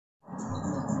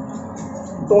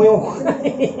Tuyong.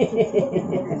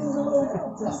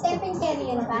 Stephen Curry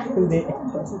yun pa? Hindi.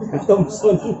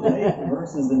 Thompson.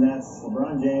 Versus the Nets.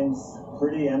 LeBron James,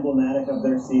 pretty emblematic of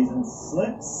their season,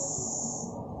 slips.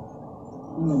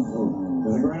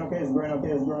 Is the groin okay? Is the groin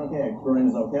okay? Is the groin okay? Groin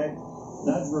is okay.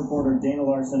 Nuts reporter Dana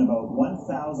Larson about 1,000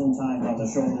 times on the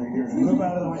shoulder here. Move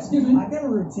out of the way. I've got a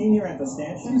routine here at the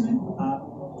stanchion.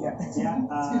 Yeah. I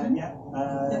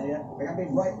got to be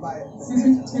right by it.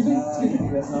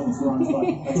 That's not what's wrong spot.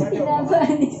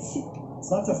 It's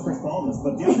not just Chris Paulus,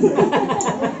 but the other day.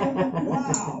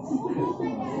 Wow.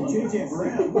 JJ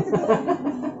Brown.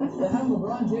 They have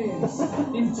LeBron James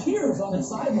in tears on the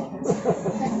sidelines.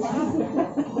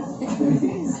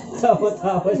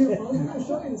 Tawa-tawa siya. I'm going to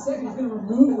show you in a second. He's going to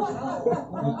remove the towel.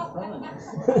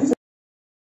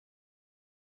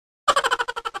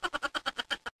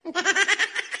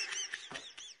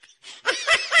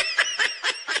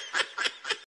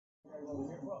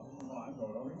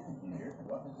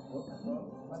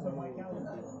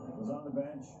 Was on the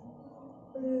bench.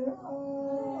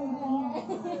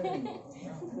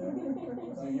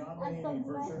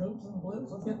 Hoops and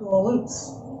blips. Let's get to the loops.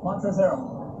 Montrezl Harrell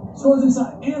scores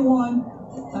inside and one,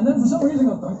 and then for some reason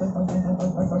goes. I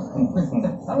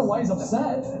don't know why he's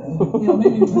upset. You know,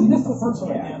 maybe he missed the first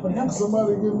one again, but he got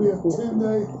somebody give me a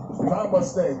 10-day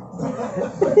namaste.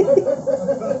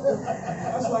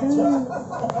 That's like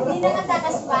Hindi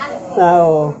nakatakas pa?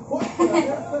 Oo.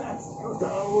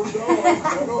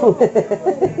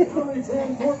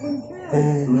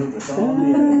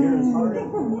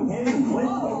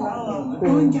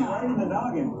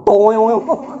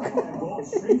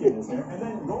 And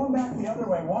then going back the other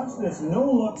way, watch this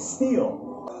no-look steal.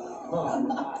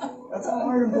 That's how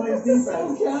Harden plays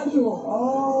defense. so casual.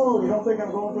 Oh, you don't think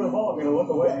I'm going for the ball? I'm going to look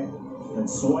away and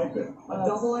swipe it. A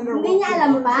double under. Hindi niya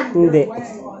alam pa? Hindi.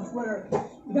 On Twitter,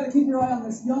 you got to keep your eye on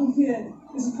this young kid.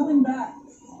 This is coming back.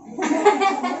 Down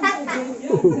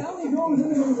he goes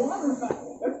into the water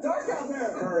fountain. It's dark out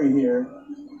there. Curry here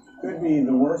could be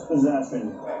the worst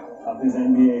possession of his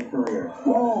NBA career.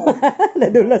 Oh,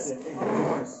 Nadulas.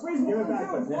 Please give it back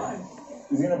to him.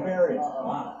 He's going to bury it.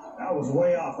 Wow. That was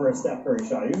way off for a Steph Curry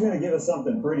shot. He was going to give us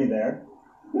something pretty there.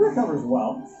 He recovers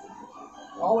well.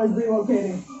 Always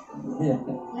relocating. Yeah.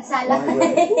 Nasala.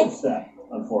 Steph,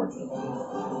 unfortunately.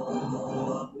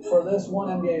 For this one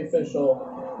NBA official,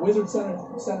 Wizard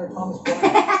Center Thomas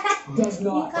Bryant does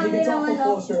not. And he gets awful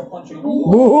close here punching him.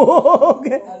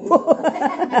 Okay.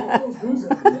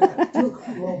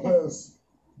 Lopez.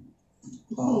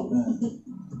 Oh, man.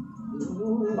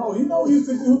 Oh, you know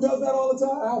who does that all the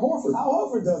time? Al Horford. Al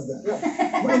Horford does that.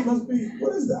 Yeah. It must be,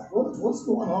 what is that? What's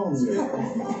going on here?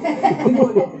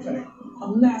 A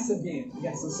massive game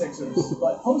against the Sixers,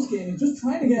 but post game he's just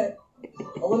trying to get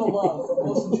a little love from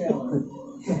Wilson Chandler.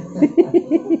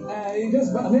 He just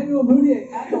Emmanuel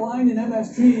Mudiay at the line in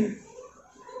MSG.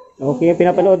 Okay,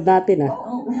 pinapanood natin ah.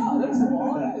 Oh, wow, there's the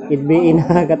ball. It'd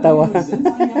nakakatawa.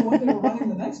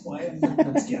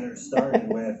 Let's get her started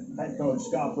with head coach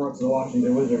Scott Brooks of the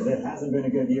Washington Wizards. It hasn't been a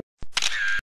good year.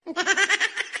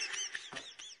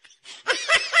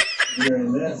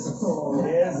 And this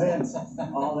isn't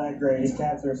all that great. These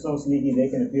cats are so sneaky they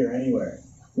can appear anywhere.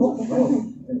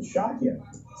 And shock you.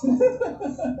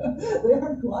 They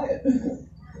are quiet.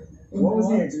 What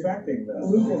was he expecting though?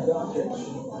 Luka Doncic.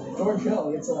 George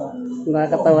Hill gets a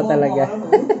Nakakatawa talaga.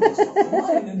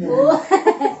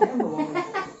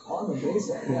 On the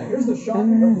baseline. Yeah, here's the shot.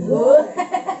 Yung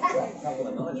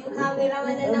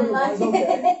cameraman na naman.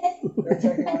 They're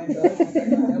checking on each other.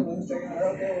 Checking on him. Who's checking on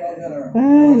her? Okay, well, get her.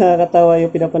 Nakakatawa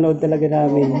yung pinapanood talaga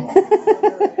namin.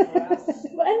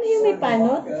 Ano yung may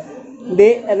panot?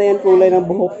 Hindi, ano yung kulay ng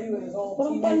buhok.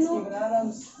 Parang panot.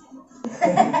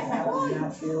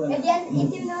 Eh diyan,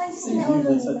 itim naman kasi naulo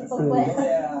yung pagpwes.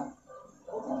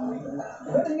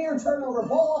 Then a near turnover,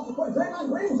 ball off the point. Draymond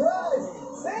Green drives,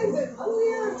 saves it. A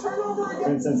near turnover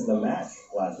again. Since the match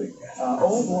last week.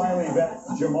 Old Wiley bet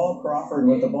Jamal Crawford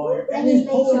with the ball here. And he's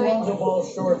pulling Lonzo ball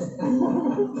short.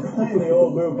 Playing the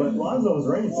old move, but Lonzo was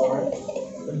ready for it.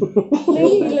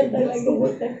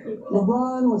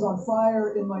 LeBron was on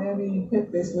fire in Miami,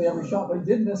 hit basically every shot, but he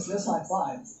did miss this high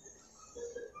five.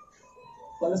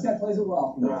 But this guy plays it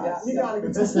well. Yeah, you gotta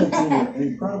get this an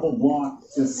incredible block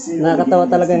to see. Nakakatawa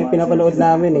talaga yung pinapanood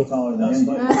namin eh.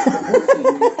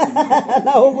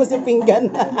 Naubos yung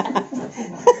pinggan.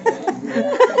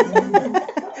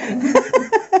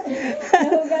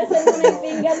 Nahugasan mo na yung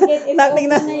pinggan, get it off na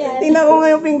yan. Tingnan ko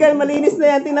nga yung pinggan, malinis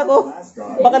na yan. Tingnan ko.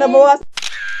 Baka nabawas.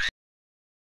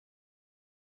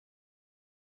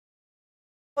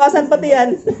 Bawasan pati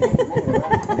yan.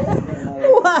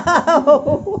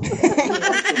 Wow!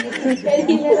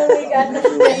 Kanina na may gatas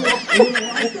niya.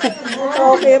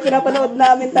 Okay, pinapanood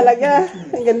namin talaga.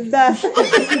 Ang ganda.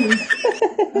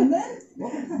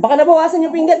 Baka nabawasan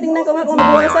yung pinggan. Tingnan ko nga kung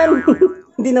nabawasan.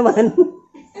 Hindi naman.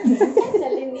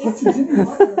 Nalinis.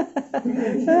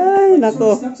 Ay,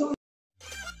 nako.